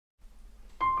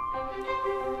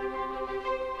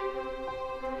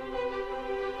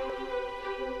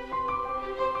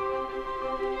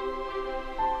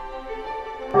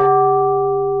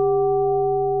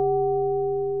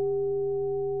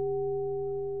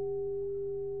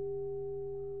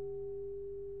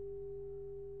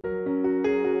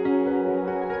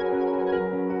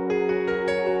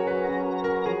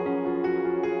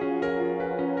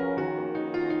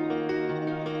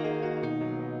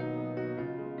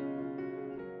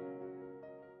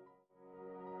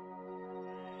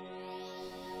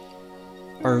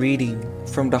A reading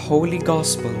from the Holy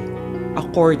Gospel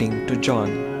according to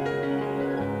John.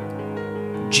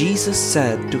 Jesus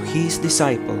said to his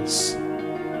disciples,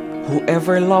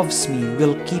 "Whoever loves me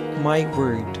will keep my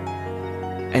word,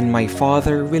 and my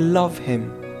Father will love him,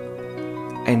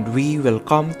 and we will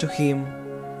come to him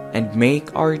and make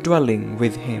our dwelling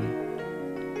with him.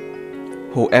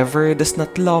 Whoever does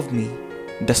not love me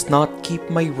does not keep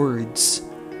my words.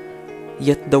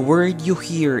 Yet the word you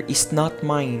hear is not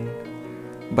mine,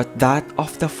 but that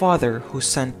of the Father who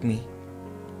sent me.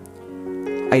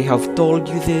 I have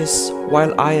told you this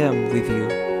while I am with you.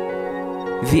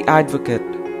 The Advocate,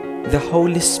 the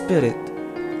Holy Spirit,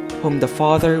 whom the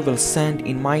Father will send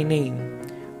in my name,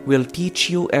 will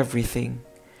teach you everything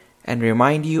and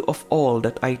remind you of all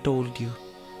that I told you.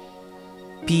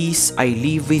 Peace I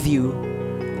leave with you,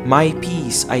 my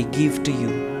peace I give to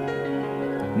you.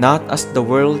 Not as the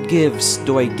world gives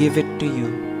do I give it to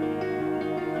you.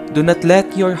 Do not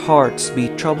let your hearts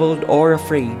be troubled or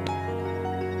afraid.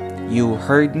 You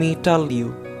heard me tell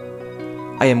you,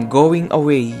 I am going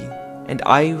away and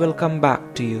I will come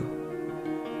back to you.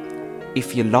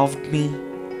 If you loved me,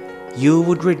 you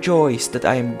would rejoice that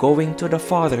I am going to the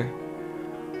Father,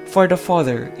 for the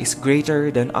Father is greater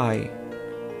than I.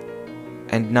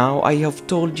 And now I have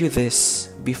told you this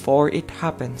before it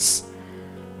happens,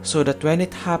 so that when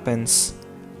it happens,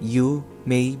 you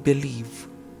may believe."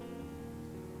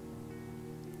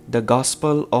 The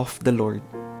Gospel of the Lord.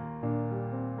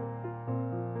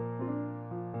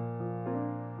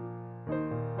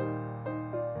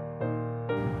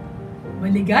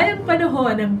 Maligayang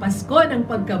panahon ng Pasko ng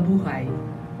Pagkabuhay.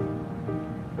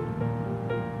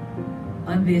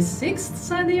 On this 6th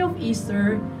Sunday of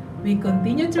Easter, we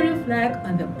continue to reflect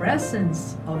on the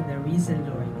presence of the risen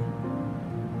Lord.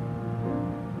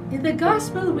 In the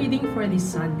Gospel reading for this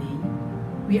Sunday,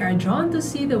 we are drawn to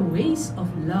see the ways of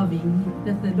loving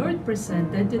that the Lord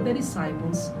presented to the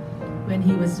disciples when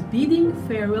He was bidding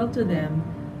farewell to them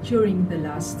during the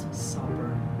Last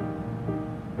Supper.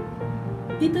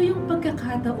 Ito yung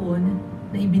pagkakataon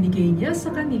na ibinigay niya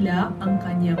sa kanila ang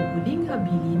kanyang huling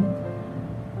habilin,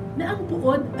 na ang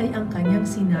buod ay ang kanyang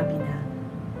sinabi na,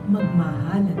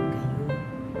 "Magmahalan kayo."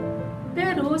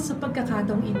 Pero sa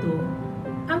pagkakataong ito,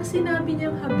 ang sinabi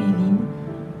niyang habilin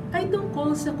ay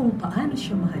tungkol sa kung paano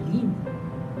siya mahalin.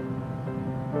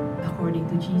 According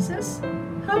to Jesus,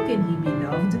 how can He be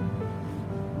loved?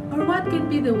 Or what can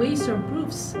be the ways or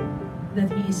proofs that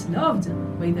He is loved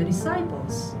by the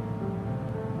disciples?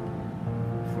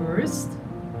 First,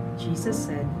 Jesus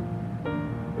said,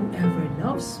 "Whoever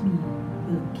loves me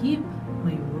will keep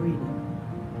my word."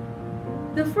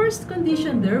 The first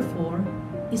condition, therefore,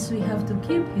 is we have to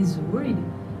keep His word.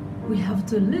 We have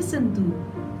to listen to,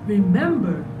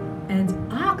 remember, and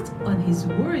act on His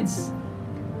words.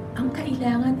 Ang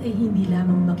kailangan ay hindi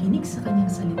lamang makinig sa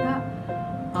Kanyang salita.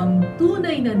 Ang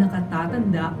tunay na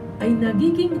nakatatanda ay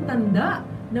nagiging tanda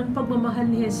ng pagmamahal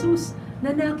ni Jesus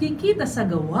na nakikita sa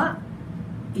gawa.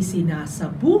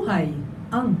 Isinasabuhay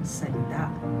ang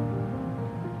salita.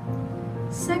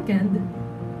 Second,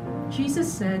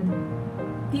 Jesus said,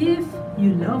 "If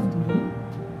you loved me,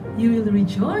 you will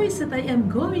rejoice that I am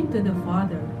going to the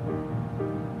Father."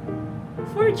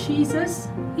 For Jesus,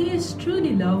 He is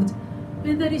truly loved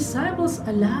when the disciples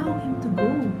allow Him to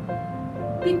go,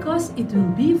 because it will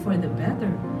be for the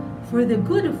better, for the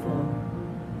good of all.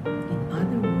 In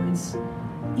other words,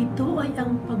 ito ay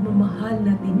ang pagmamahal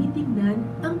na tinitingnan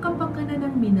ang kapakanan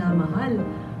ng minamahal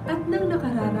at ng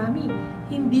nakararami,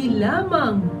 hindi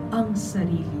lamang ang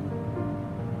sarili.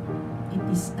 It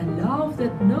is a love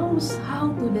that knows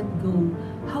how to let go,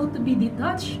 how to be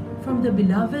detached from the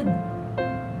beloved.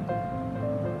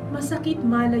 Masakit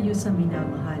malayo sa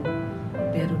minamahal,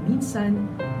 pero minsan,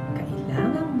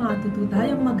 kailangang matuto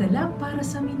tayong magalak para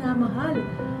sa minamahal,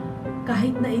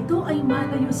 kahit na ito ay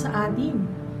malayo sa atin,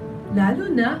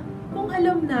 lalo na kung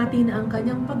alam natin na ang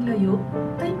kanyang paglayo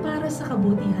ay para sa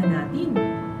kabutihan natin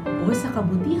o sa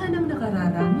kabutihan ng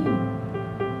nakararami.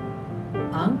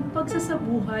 Ang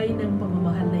pagsasabuhay ng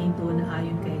pagmamahal na ito na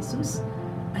ayon kay Jesus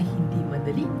ay hindi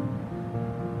madali.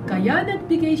 Kaya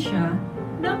nagbigay siya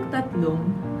ng 3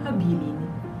 habilin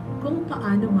kung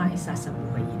paano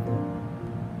maisasabuhay ito.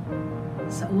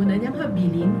 Sa una niyang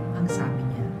habilin, ang sabi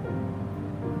niya,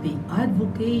 "The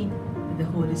Advocate, the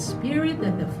Holy Spirit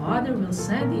that the Father will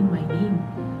send in my name.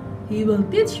 He will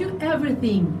teach you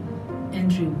everything and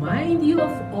remind you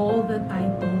of all that I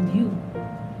told you."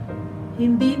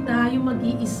 Hindi tayo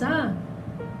mag-iisa.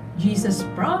 Jesus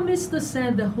promised to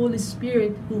send the Holy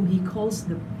Spirit, whom He calls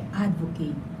the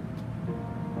Advocate.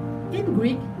 In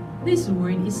Greek, this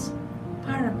word is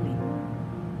paraclete,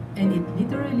 and it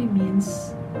literally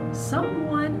means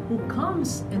someone who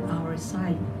comes at our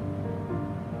side.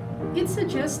 It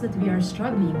suggests that we are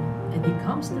struggling and He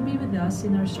comes to be with us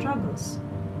in our struggles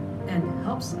and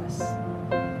helps us.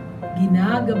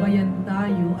 Ginagabayan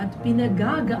tayo at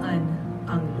pinagagaan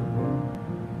ang loob.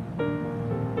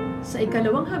 Sa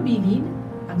ikalawang habilin,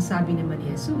 ang sabi naman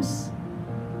ni Jesus,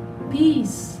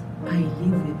 "Peace I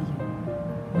leave with you.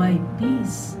 My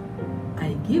peace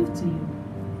I give to you."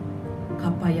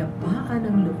 Kapayapaan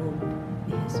ang loob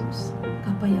ni Jesus.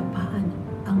 Kapayapaan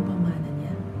ang pamana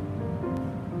niya.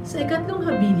 Sa ikatlong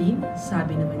habilin,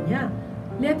 sabi naman niya,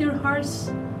 "Let your hearts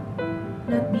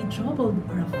not be troubled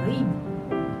or afraid."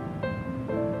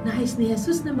 Nais ni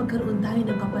Jesus na magkaroon tayo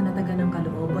ng kapanatagan ng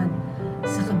kalooban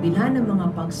sa kabila ng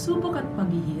mga pagsubok at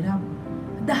paghihirap.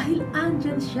 Dahil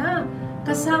andyan siya,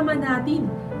 kasama natin,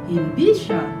 hindi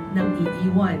siya nang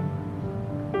iiwan.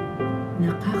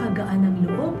 Nakakagaan ng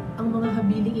loob ang mga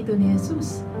habiling ito ni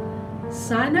Jesus.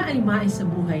 Sana ay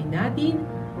maisabuhay natin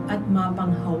at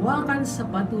mapanghawakan sa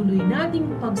patuloy nating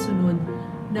pagsunod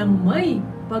ng may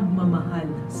pagmamahal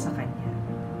sa Kanya.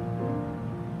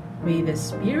 May the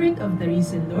Spirit of the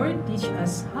risen Lord teach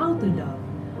us how to love,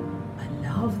 a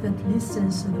love that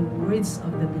listens to the words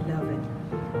of the Beloved,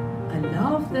 a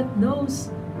love that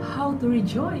knows how to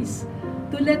rejoice,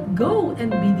 to let go and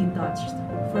be detached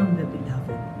from the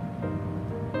Beloved.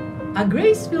 A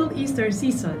grace-filled Easter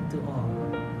season to all.